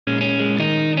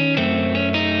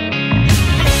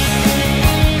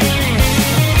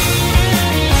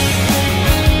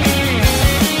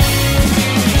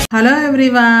Hello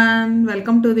everyone,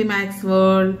 welcome to the maths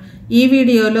world. ఈ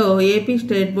వీడియోలో AP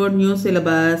state board new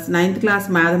syllabus 9th class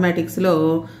మ్యాథమెటిక్స్లో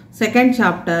second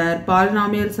chapter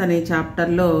polynomials అనే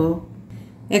చాప్టర్లో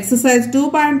exercise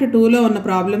 2.2లో ఉన్న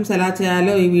problems ఎలా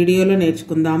చేయాలో ఈ వీడియోలో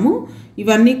నేర్చుకుందాము.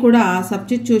 ఇవన్నీ కూడా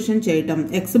సబ్స్టిట్యూషన్ చేయటం.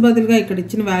 ఎక్స్ బదులుగా ఇక్కడ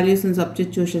ఇచ్చిన వాల్యూస్ని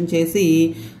సబ్స్టిట్యూషన్ చేసి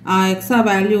ఆ ఎక్స్ ఆ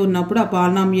వాల్యూ ఉన్నప్పుడు ఆ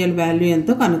పాలినామియల్ వాల్యూ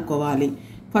ఎంతో కనుక్కోవాలి.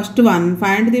 First one,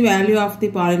 find the value of the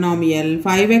polynomial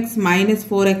 5x minus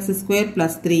 4x square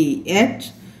plus 3 at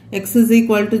x is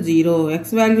equal to 0.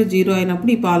 x value 0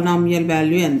 అయినప్పుడు ఈ polynomial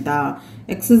value ఎంత?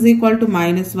 x is equal to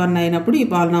minus 1 అయినప్పుడు ఈ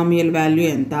polynomial value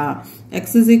ఎంత?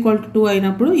 x is equal to 2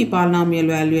 అయినప్పుడు ఈ polynomial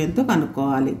value ఎంతో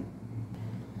కనుక్కోవాలి.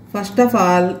 ఫస్ట్ ఆఫ్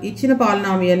ఆల్ ఇచ్చిన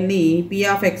polynomial ని p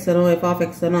of x అనో f of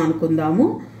x అనో అనుకుందాము.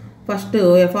 ఫస్ట్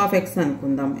f of x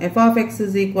అనుకుందాం. f of x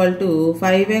is equal to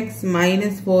 5x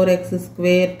minus 4x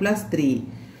square plus 3.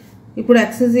 ఇప్పుడు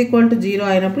x is equal to 0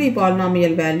 అయినప్పుడు ఈ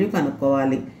పాలినామియల్ వాల్యూ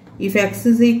కనుక్కోవాలి. If x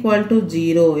is equal to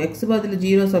 0, x బదులు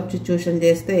 0 substitution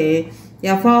చేస్తే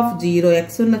f of 0,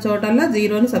 x ఉన్న చోటల్లా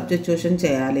 0ని substitution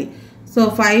చేయాలి. So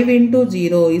 5 into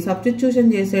 0 ఈ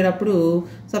సబ్స్టిట్యూషన్ చేసేటప్పుడు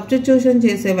సబ్స్టిట్యూషన్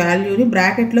చేసే వాల్యూని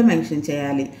బ్రాకెట్లో మెన్షన్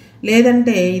చేయాలి.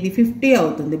 లేదంటే ఇది 50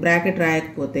 అవుతుంది బ్రాకెట్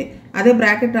రాయకపోతే. అదే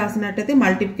బ్రాకెట్ రాసినట్టయితే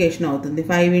మల్టిప్లికేషన్ అవుతుంది.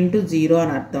 5 into 0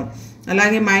 అని అర్థం.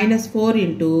 అలాగే -4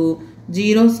 into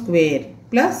 0 స్క్వేర్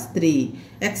ప్లస్ 3.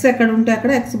 ఎక్స్ ఎక్కడ ఉంటే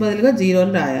అక్కడ ఎక్స్ బదులుగా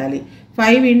 0ని రాయాలి.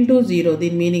 5 into 0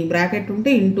 దీని మీనింగ్ బ్రాకెట్ ఉంటే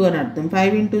ఇంటూ అని అర్థం.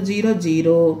 5 into 0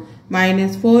 0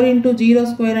 -4 into 0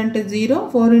 స్క్వేర్ అంటే 0,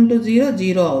 4 into 0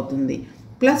 0 అవుతుంది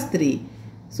ప్లస్ 3.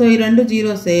 సో ఈ రెండు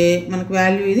జీరోసే మనకు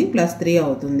వాల్యూ ఇది ప్లస్ 3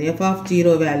 అవుతుంది. ఎఫ్ ఆఫ్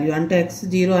 0 వాల్యూ అంటే ఎక్స్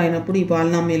 0 అయినప్పుడు ఈ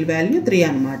పాలినామియల్ వాల్యూ 3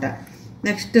 అనమాట.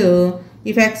 Next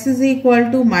if X is equal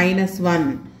to -1,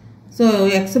 so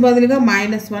X బదులుగా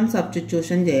 -1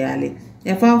 సబ్స్టిట్యూషన్ చేయాలి.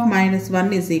 F of -1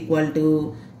 is equal to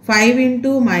 5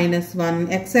 into -1.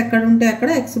 X ఎక్కడ ఉంటే అక్కడ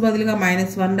ఎక్స్ బదులుగా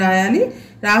 -1 రాయాలి.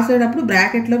 రాసేటప్పుడు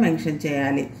బ్రాకెట్లో మెన్షన్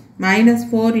చేయాలి.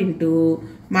 -4 into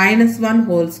 -1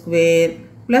 whole square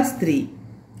plus 3.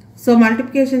 So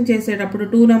multiplication చేసేటప్పుడు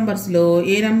 2 నెంబర్స్లో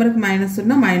ఏ నెంబర్కి మైనస్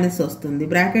ఉన్నా మైనస్ వస్తుంది.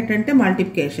 బ్రాకెట్ అంటే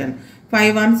మల్టిప్లికేషన్.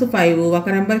 5 ones 5, ఒక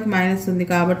నెంబర్కి మైనస్ ఉంది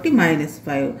కాబట్టి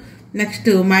 -5. నెక్స్ట్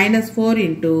 -4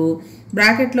 ఇంటూ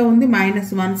బ్రాకెట్లో ఉంది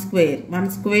 -1 స్క్వేర్. 1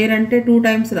 స్క్వేర్ అంటే 2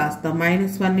 టైమ్స్ రాస్తాం.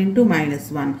 -1 into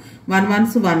 -1, 1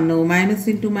 ones 1, minus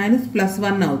into minus plus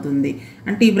 1 అవుతుంది.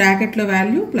 అంటే ఈ బ్రాకెట్లో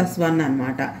వాల్యూ +1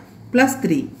 అనమాట. ప్లస్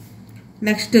 3.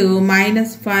 నెక్స్ట్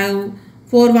 -5,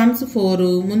 4 ones 4,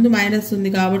 ముందు మైనస్ ఉంది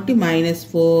కాబట్టి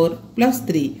 -4 ప్లస్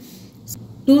 3.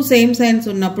 2 సేమ్ సైన్స్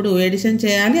ఉన్నప్పుడు ఎడిషన్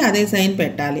చేయాలి, అదే సైన్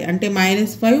పెట్టాలి. అంటే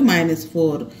 -5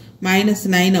 -4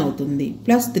 -9 అవుతుంది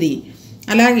ప్లస్ 3.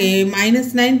 అలాగే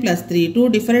 -9 ప్లస్ 3 2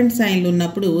 డిఫరెంట్ సైన్లు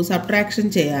ఉన్నప్పుడు సబ్ట్రాక్షన్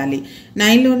చేయాలి.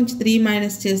 9లో నుంచి 3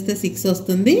 మైనస్ చేస్తే 6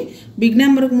 వస్తుంది. బిగ్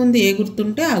నెంబర్కి ముందు ఏ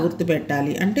గుర్తుంటే ఆ గుర్తు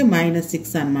పెట్టాలి. అంటే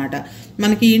 -6 అనమాట.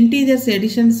 మనకి ఇంటీజర్స్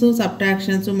ఎడిషన్స్,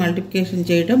 సబ్ట్రాక్షన్స్, మల్టిప్లికేషన్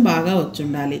చేయడం బాగా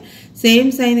వచ్చుండాలి.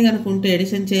 సేమ్ సైన్ కనుక ఉంటే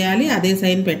ఎడిషన్ చేయాలి, అదే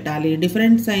సైన్ పెట్టాలి.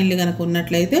 డిఫరెంట్ సైన్లు కనుక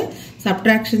ఉన్నట్లయితే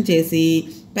సబ్ట్రాక్షన్ చేసి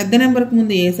పెద్ద నెంబర్కి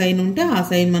ముందు ఏ సైన్ ఉంటే ఆ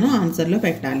సైన్ మనం ఆన్సర్లో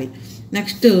పెట్టాలి.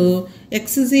 Next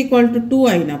X is equal to 2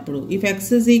 అయినప్పుడు if X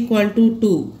is equal to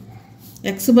 2,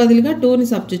 X బదులుగా 2ని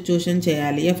సబ్స్టిట్యూషన్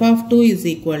చేయాలి. F of 2 is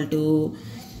equal to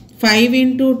 5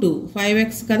 into 2,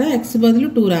 5x కదా, ఎక్స్ బదులు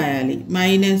 2 రాయాలి.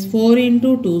 -4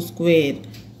 into 2 square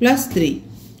plus 3.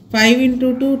 5 into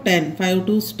 2 10, 5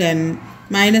 2s 10,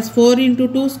 -4 into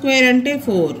 2 square అంటే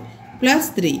 4 plus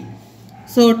 3.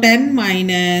 So 10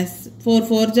 -4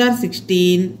 4s are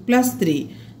 16 plus 3.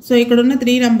 So ఇక్కడ ఉన్న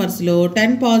 3 నెంబర్స్లో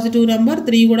 10 పాజిటివ్ నెంబర్,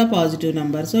 3 కూడా పాజిటివ్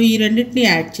నెంబర్. సో ఈ రెండింటిని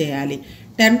యాడ్ చేయాలి.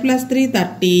 10 + 3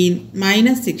 13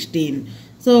 -16.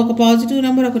 సో ఒక పాజిటివ్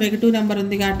నెంబర్, ఒక నెగిటివ్ నెంబర్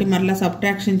ఉంది కాబట్టి మళ్ళీ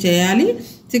సబ్ట్రాక్షన్ చేయాలి.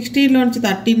 16లోంచి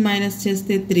 13 మైనస్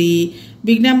చేస్తే 3.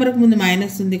 బిగ్ నెంబర్కి ముందు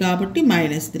మైనస్ ఉంది కాబట్టి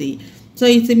 -3. సో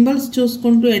ఈ సింబల్స్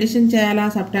చూసుకుంటూ ఎడిషన్ చేయాలా,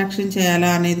 సబ్ట్రాక్షన్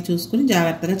చేయాలా అనేది చూసుకుని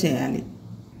జాగ్రత్తగా చేయాలి.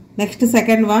 Next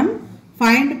second one,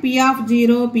 find p of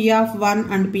 0, p of 1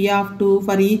 and p of 2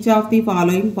 for each of the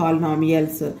following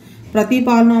polynomials. ప్రతి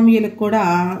పాలినామియల్కి కూడా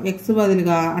ఎక్స్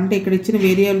బదులుగా అంటే ఇక్కడ ఇచ్చిన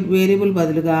వేరియబుల్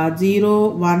బదులుగా 0,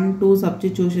 1, 2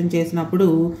 సబ్స్టిట్యూషన్ చేసినప్పుడు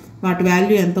వాటి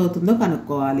వాల్యూ ఎంత అవుతుందో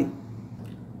కనుక్కోవాలి.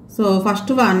 So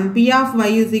first one, p of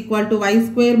y is equal to y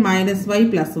square minus y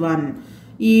plus 1.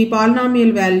 ఈ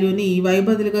పాలినామియల్ వాల్యూని y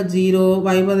బదులుగా 0,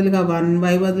 y బదులుగా 1,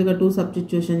 y బదులుగా 2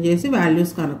 సబ్స్టిట్యూషన్ చేసి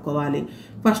వాల్యూస్ కనుక్కోవాలి.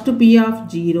 ఫస్ట్ p of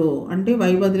 0 అంటే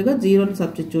y బదులుగా 0ని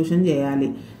సబ్స్టిట్యూషన్ చేయాలి.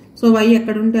 సో y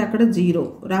ఎక్కడ ఉంటే అక్కడ 0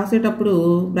 రాసేటప్పుడు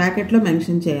బ్రాకెట్లో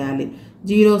మెన్షన్ చేయాలి.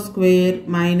 0 స్క్వేర్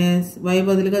మైనస్ y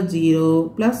బదులుగా 0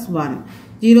 ప్లస్ 1.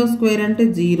 0 స్క్వేర్ అంటే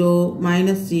 0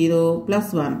 -0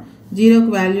 ప్లస్ 1.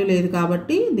 0కి వాల్యూ లేదు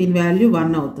కాబట్టి దీని వాల్యూ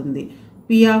 1 అవుతుంది.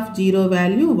 p of 0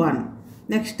 value 1.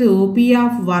 Next p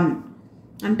of 1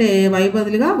 అంటే y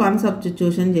బదులుగా 1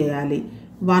 సబ్స్టిట్యూషన్ చేయాలి.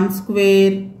 1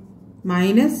 స్క్వేర్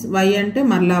మైనస్ y అంటే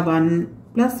మరలా 1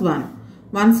 ప్లస్ 1.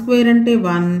 1 స్క్వేర్ అంటే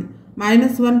 1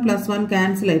 మైనస్ 1 ప్లస్ 1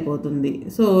 క్యాన్సిల్ అయిపోతుంది.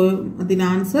 సో దీని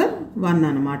ఆన్సర్ 1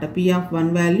 అనమాట. p of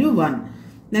 1 value 1.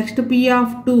 Next p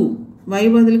of 2 y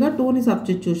బదులుగా 2ని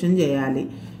సబ్స్టిట్యూషన్ చేయాలి.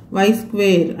 y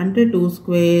స్క్వేర్ అంటే 2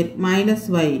 స్క్వేర్ మైనస్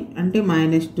y అంటే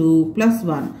మైనస్ 2 ప్లస్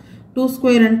 1. 2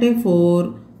 స్క్వేర్ అంటే 4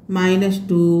 మైనస్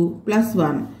 2 ప్లస్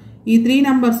 1. ఈ 3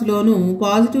 నంబర్స్లోనూ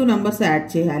పాజిటివ్ నంబర్స్ యాడ్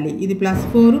చేయాలి. ఇది ప్లస్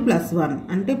 4 ప్లస్ 1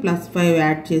 అంటే ప్లస్ 5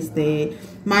 యాడ్ చేస్తే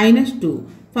మైనస్ 2.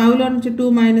 5లో నుంచి 2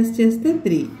 మైనస్ చేస్తే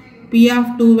 3. p of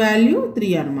 2 వాల్యూ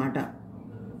 3 అనమాట.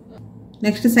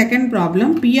 Next second problem.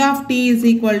 p of t is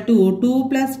equal to 2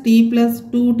 plus t plus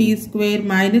 2t square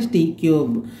minus t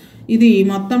cube. ఇది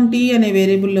మొత్తం t అనే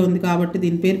వేరియబుల్లో ఉంది కాబట్టి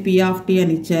దీని పేరు p of t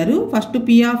అని ఇచ్చారు. ఫస్ట్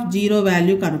p of 0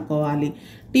 వాల్యూ కనుక్కోవాలి.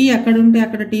 t ఎక్కడ ఉంటే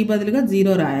అక్కడ t బదులుగా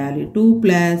 0 రాయాలి. 2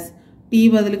 ప్లస్ t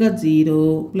బదులుగా 0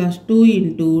 ప్లస్ 2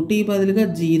 ఇంటూ t బదులుగా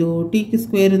 0, tకి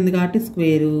స్క్వేర్ ఉంది కాబట్టి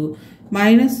స్క్వేరు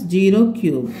మైనస్ 0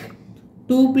 క్యూబ్.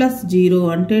 2 ప్లస్ 0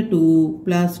 అంటే 2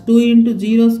 ప్లస్ 2 ఇంటూ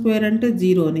 0 స్క్వేర్ అంటే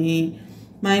 0ని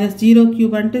మైనస్ 0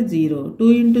 క్యూబ్ అంటే 0. 2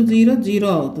 ఇంటూ 0 0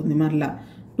 అవుతుంది. మరలా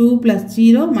 2 ప్లస్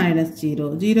 0 మైనస్ 0.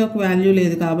 0కి వాల్యూ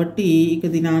లేదు కాబట్టి ఇక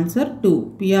దీని answer 2.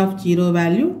 p of 0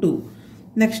 value 2.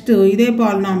 Next ఇదే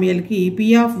పాలినామియల్కి p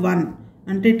of 1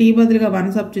 అంటే t బదులుగా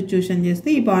 1 సబ్స్టిట్యూషన్ చేస్తే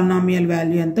ఈ పాలినామియల్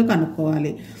వాల్యూ ఎంతో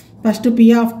కనుక్కోవాలి. ఫస్ట్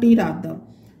p of t రాద్దాం.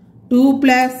 2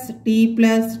 plus t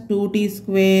plus 2t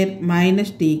square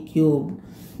minus t cube.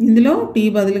 ఇందులో t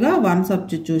బదులుగా 1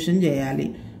 సబ్స్టిట్యూషన్ చేయాలి.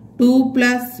 2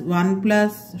 plus 1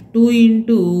 plus 2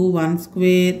 into 1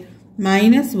 square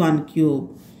minus 1 cube.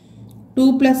 2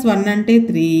 plus 1 అంటే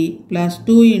 3 ప్లస్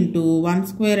 2 ఇంటూ 1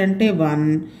 స్క్వేర్ అంటే 1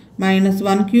 మైనస్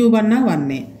 1 క్యూబ్ అన్న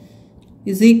 1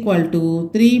 is equal to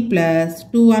 3 plus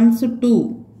 2 1s 2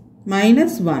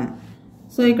 minus 1.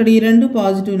 So ఇక్కడ ఈ రెండు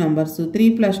పాజిటివ్ నంబర్స్. 3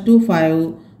 ప్లస్ 2 5,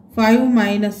 5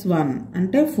 మైనస్ 1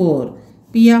 అంటే 4.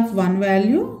 p of 1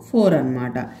 వాల్యూ 4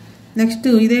 అనమాట. నెక్స్ట్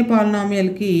ఇదే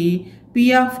పాలినామియల్కి p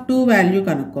of 2 వాల్యూ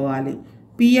కనుక్కోవాలి.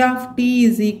 p of t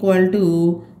is equal to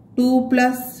 2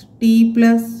 plus t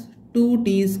plus 2t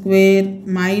square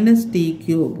minus t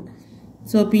cube.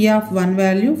 So p of 1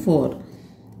 value 4.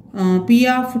 p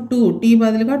of 2 t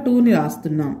బదులుగా 2ని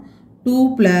రాస్తున్నాం. 2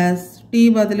 plus t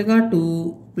బదులుగా 2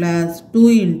 plus 2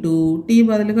 into t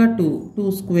బదులుగా 2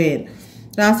 square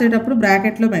రాసేటప్పుడు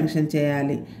బ్రాకెట్లో mention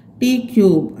చేయాలి. t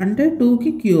cube అంటే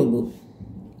 2కి క్యూబ్.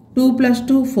 2 ప్లస్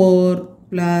 2 4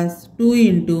 ప్లస్ 2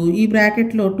 ఇంటూ ఈ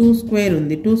బ్రాకెట్లో 2 స్క్వేర్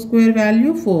ఉంది. 2 square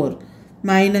value 4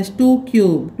 minus 2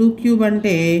 cube. 2 cube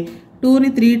అంటే 2ని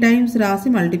 3 టైమ్స్ రాసి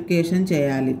మల్టిప్లికేషన్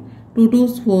చేయాలి. 2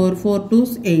 2s 4, 4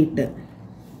 2s 8.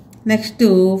 Next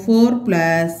 4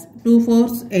 plus 2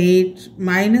 4s 8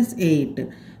 minus 8.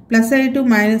 Plus 8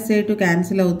 minus 8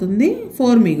 cancel అవుతుంది.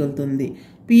 4 మిగులుతుంది.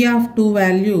 p of 2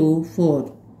 value 4.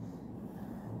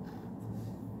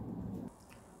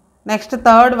 Next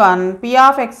third one. p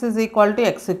of x is equal to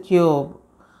x cube.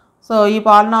 So ఈ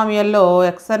పాలినామియల్లో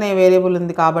x అనే variable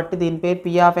ఉంది కాబట్టి దీని పేరు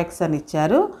p of x అని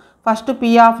ఇచ్చారు. ఫస్ట్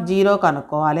p of 0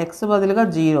 కనుక్కోవాలి. x బదులుగా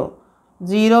 0,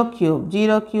 0 క్యూబ్.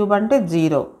 0 క్యూబ్ అంటే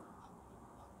 0.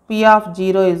 p of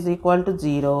 0 is equal to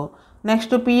 0.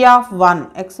 Next p of 1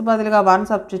 x బదులుగా 1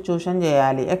 సబ్స్టిట్యూషన్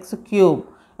చేయాలి. x cube.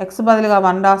 x బదులుగా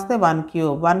 1 రాస్తే 1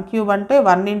 క్యూబ్. 1 క్యూబ్ అంటే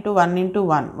 1 ఇంటూ 1 ఇంటూ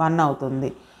 1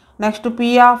 అవుతుంది. నెక్స్ట్ p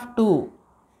of 2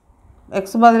 x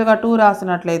బదులుగా 2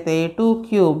 రాసినట్లయితే 2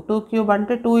 క్యూబ్. 2 క్యూబ్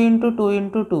అంటే 2 into 2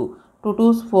 into 2. 2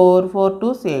 2s 4, 4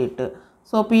 2s 8.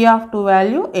 So p of 2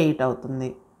 value 8 అవుతుంది.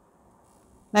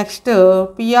 Next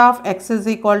p of x is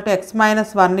equal to x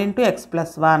minus 1 into x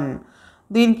plus 1.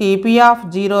 దీనికి p of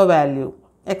 0 value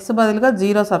x బదులుగా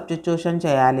 0 substitution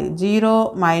చేయాలి. 0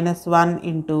 minus 1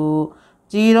 into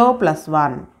 0 plus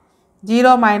 1.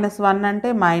 0 minus 1 అంటే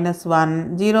minus 1,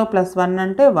 0 plus 1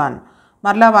 అంటే 1.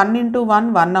 మరలా 1 into 1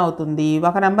 1 అవుతుంది.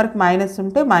 ఒక నెంబర్కి మైనస్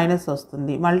ఉంటే మైనస్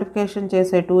వస్తుంది. మల్టిప్లికేషన్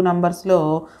చేసే 2 నెంబర్స్లో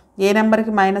ఏ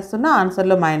నెంబర్కి మైనస్ ఉన్నా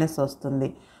ఆన్సర్లో మైనస్ వస్తుంది.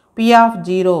 p of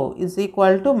 0 is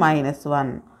equal to minus 1.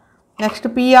 Next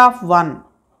p of 1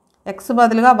 x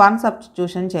బదులుగా 1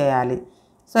 సబ్స్టిట్యూషన్ చేయాలి.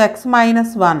 సో x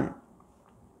మైనస్ 1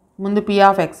 ముందు p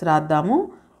of x రాద్దాము.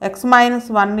 x minus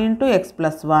 1 into x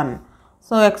plus 1.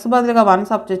 So x బదులుగా 1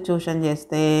 సబ్స్టిట్యూషన్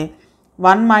చేస్తే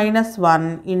 1 మైనస్ 1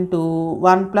 ఇంటూ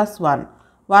 1 ప్లస్ 1.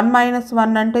 1 మైనస్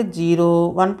 1 అంటే 0,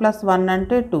 1 plus 1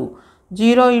 అంటే 2.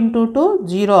 0 into 2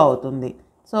 0 అవుతుంది.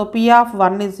 So p of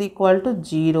 1 is equal to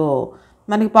 0.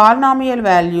 మనకి polynomial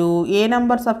value ఏ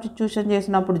number substitution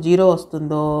చేసినప్పుడు 0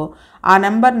 వస్తుందో ఆ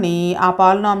నెంబర్ని ఆ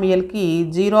పాలినామియల్కి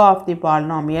 0 ఆఫ్ ది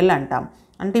పాలినామియల్ అంటాం.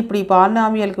 అంటే ఇప్పుడు ఈ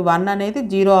పాలినామియల్కి 1 అనేది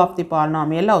 0 ఆఫ్ ది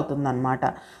పాలినామియల్ అవుతుందన్నమాట.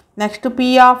 నెక్స్ట్ p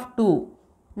ఆఫ్ 2,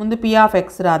 ముందు p of x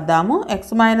రాద్దాము. x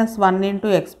minus 1 into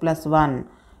X plus 1,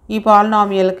 ఈ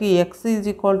పాలినామియల్కి x ఈజ్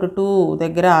ఈక్వల్ టు 2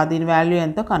 దగ్గర దీని వాల్యూ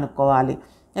ఎంతో కనుక్కోవాలి.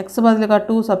 x బదులుగా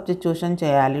 2 సబ్స్టిట్యూషన్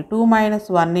చేయాలి. 2 మైనస్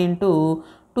 1 ఇంటూ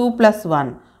 2 ప్లస్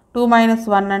 1, 2 మైనస్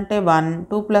 1 అంటే 1,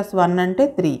 2 ప్లస్ 1 అంటే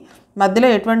 3. మధ్యలో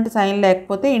ఎటువంటి సైన్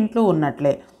లేకపోతే ఇంట్లో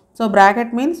ఉన్నట్లే. So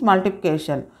bracket means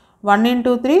multiplication. 1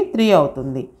 into 3 3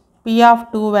 అవుతుంది. p of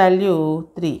 2 value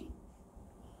 3.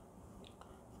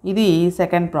 ఇది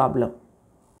సెకండ్ ప్రాబ్లం.